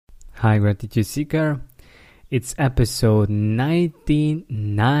Hi, Gratitude Seeker. It's episode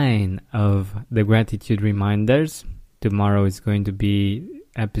 99 of the Gratitude Reminders. Tomorrow is going to be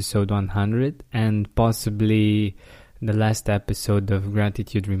episode 100 and possibly the last episode of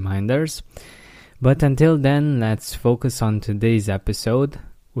Gratitude Reminders. But until then, let's focus on today's episode,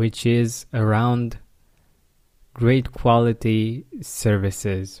 which is around great quality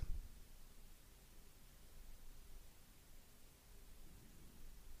services.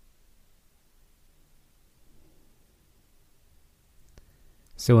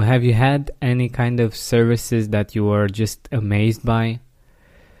 So have you had any kind of services that you were just amazed by?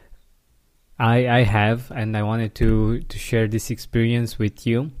 I have, and I wanted to share this experience with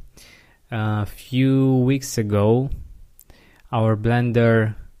you. A few weeks ago, our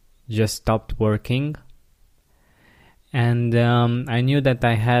blender just stopped working. And I knew that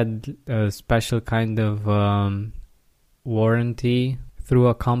I had a special kind of warranty through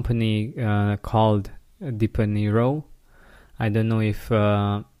a company called Dipanero. I don't know if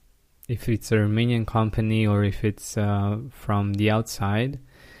it's a Romanian company or if it's from the outside.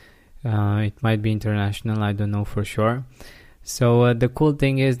 It might be international, I don't know for sure. So the cool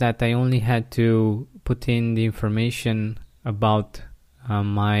thing is that I only had to put in the information about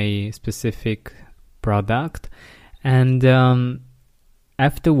my specific product, and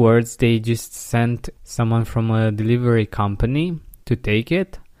afterwards they just sent someone from a delivery company to take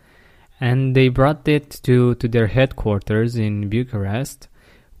it. And they brought it to their headquarters in Bucharest,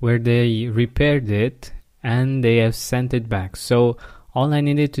 where they repaired it and they have sent it back. So all I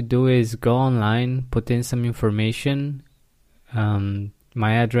needed to do is go online, put in some information,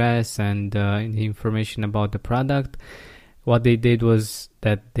 my address and the information about the product. What they did was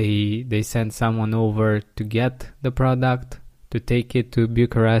that they sent someone over to get the product, to take it to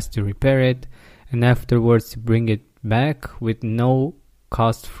Bucharest to repair it, and afterwards to bring it back with no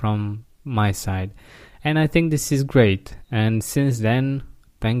cost from my side. And I think this is great. And since then,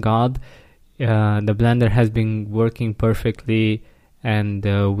 thank God, the blender has been working perfectly and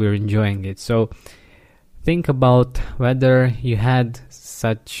we're enjoying it. So think about whether you had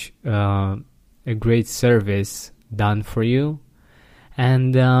such a great service done for you,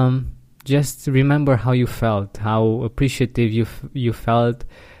 and just remember how you felt, how appreciative you felt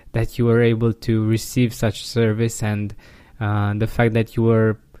that you were able to receive such service, and the fact that you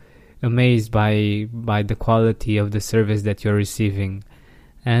were amazed by the quality of the service that you're receiving.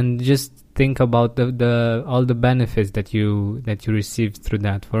 And just think about the all the benefits that you received through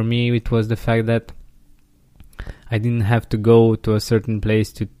that. For me, it was the fact that I didn't have to go to a certain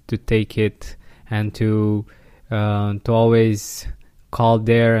place to take it, and to always call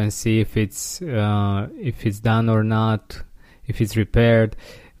there and see if it's done or not, if it's repaired,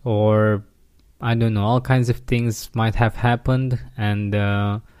 or I don't know, all kinds of things might have happened. And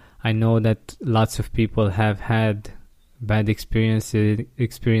I know that lots of people have had bad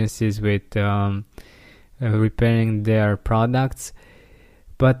experiences with repairing their products.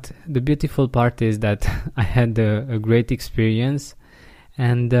 But the beautiful part is that I had a great experience,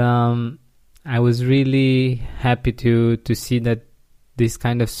 and I was really happy to see that this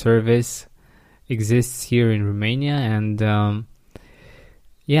kind of service exists here in Romania. And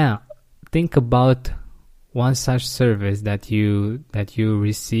think about one such service that you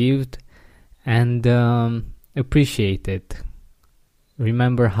received, and appreciate it.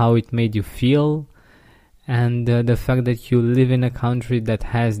 Remember how it made you feel, and the fact that you live in a country that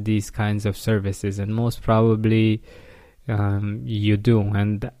has these kinds of services, and most probably you do.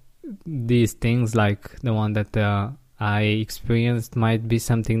 And these things, like the one that I experienced, might be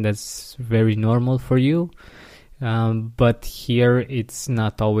something that's very normal for you. But here it's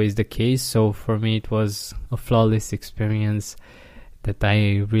not always the case. So for me, it was a flawless experience that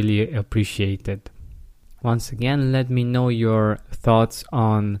I really appreciated. Once again, let me know your thoughts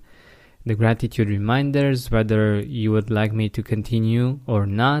on the Gratitude Reminders, whether you would like me to continue or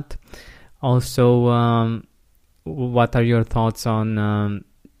not. Also, what are your thoughts on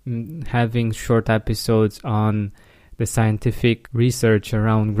having short episodes on the scientific research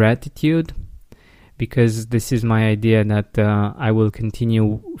around gratitude? Because this is my idea that I will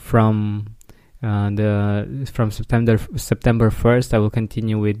continue from September 1st. I will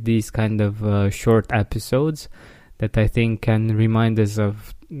continue with these kind of short episodes that I think can remind us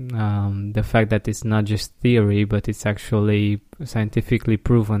of the fact that it's not just theory, but it's actually scientifically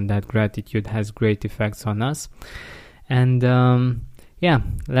proven that gratitude has great effects on us. And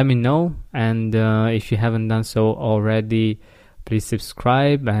let me know. And if you haven't done so already, please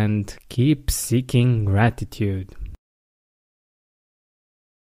subscribe and keep seeking gratitude.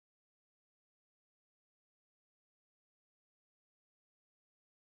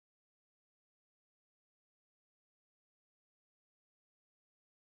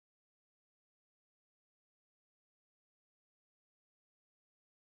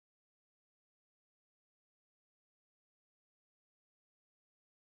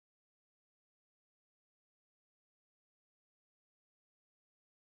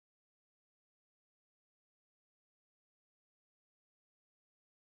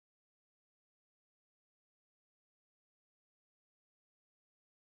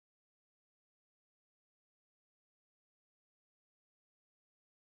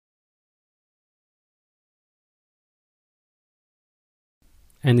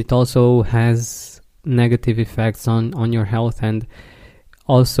 and it also has negative effects on your health, and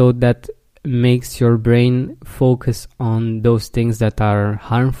also that makes your brain focus on those things that are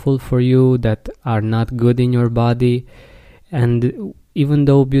harmful for you, that are not good in your body. And even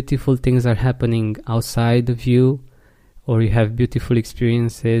though beautiful things are happening outside of you, or you have beautiful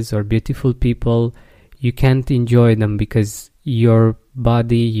experiences or beautiful people, you can't enjoy them because your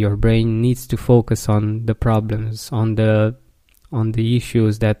body, your brain needs to focus on the problems, on the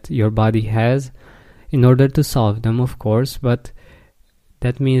issues that your body has in order to solve them, of course. But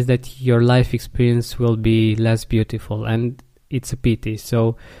that means that your life experience will be less beautiful, and it's a pity.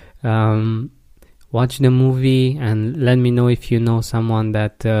 So watch the movie and let me know if you know someone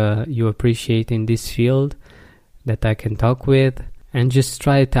that you appreciate in this field that I can talk with, and just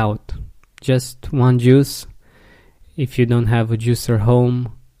try it out. Just one juice. If you don't have a juicer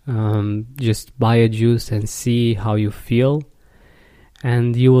home, just buy a juice and see how you feel,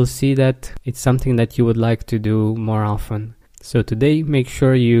 and you will see that it's something that you would like to do more often. So today, make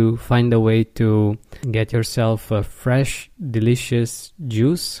sure you find a way to get yourself a fresh, delicious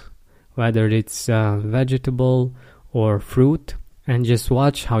juice, whether it's vegetable or fruit, and just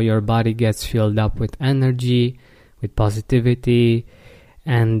watch how your body gets filled up with energy, with positivity,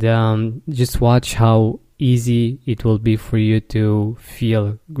 and just watch how easy it will be for you to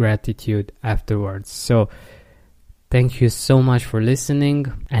feel gratitude afterwards. So thank you so much for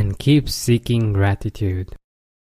listening, and keep seeking gratitude.